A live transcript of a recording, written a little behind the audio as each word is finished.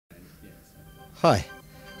Hi,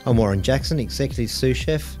 I'm Warren Jackson, Executive Sous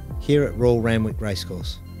Chef here at Royal Randwick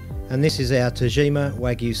Racecourse. And this is our Tajima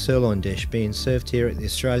Wagyu Sirloin dish being served here at the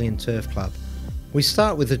Australian Turf Club. We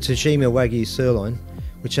start with the Tajima Wagyu Sirloin,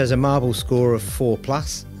 which has a marble score of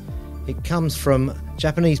 4+. It comes from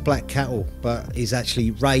Japanese black cattle, but is actually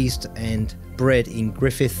raised and bred in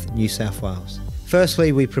Griffith, New South Wales.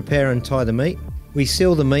 Firstly, we prepare and tie the meat. We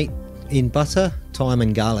seal the meat in butter, thyme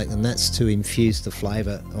and garlic, and that's to infuse the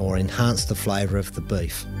flavour or enhance the flavour of the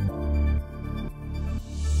beef.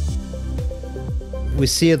 We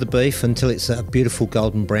sear the beef until it's a beautiful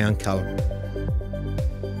golden brown colour.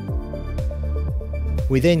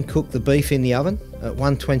 We then cook the beef in the oven at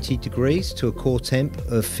 120 degrees to a core temp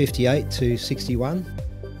of 58 to 61.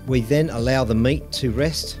 We then allow the meat to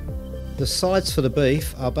rest. The sides for the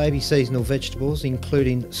beef are baby seasonal vegetables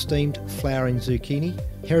including steamed flowering zucchini,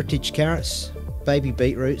 heritage carrots, baby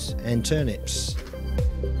beetroots and turnips.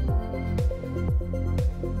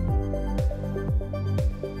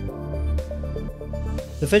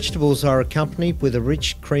 The vegetables are accompanied with a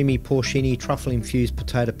rich creamy porcini truffle infused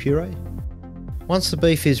potato puree. Once the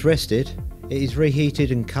beef is rested, it is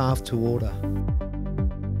reheated and carved to order.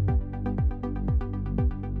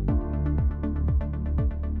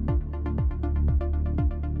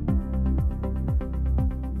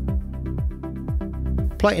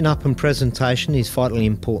 Plating up and presentation is vitally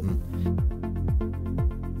important.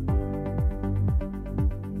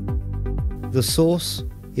 The sauce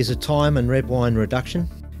is a thyme and red wine reduction,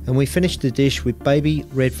 and we finish the dish with baby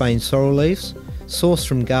red vein sorrel leaves, sourced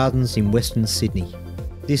from gardens in Western Sydney.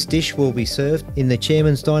 This dish will be served in the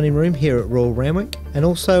Chairman's Dining Room here at Royal Randwick and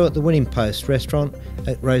also at the Winning Post restaurant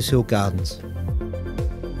at Rosehill Gardens.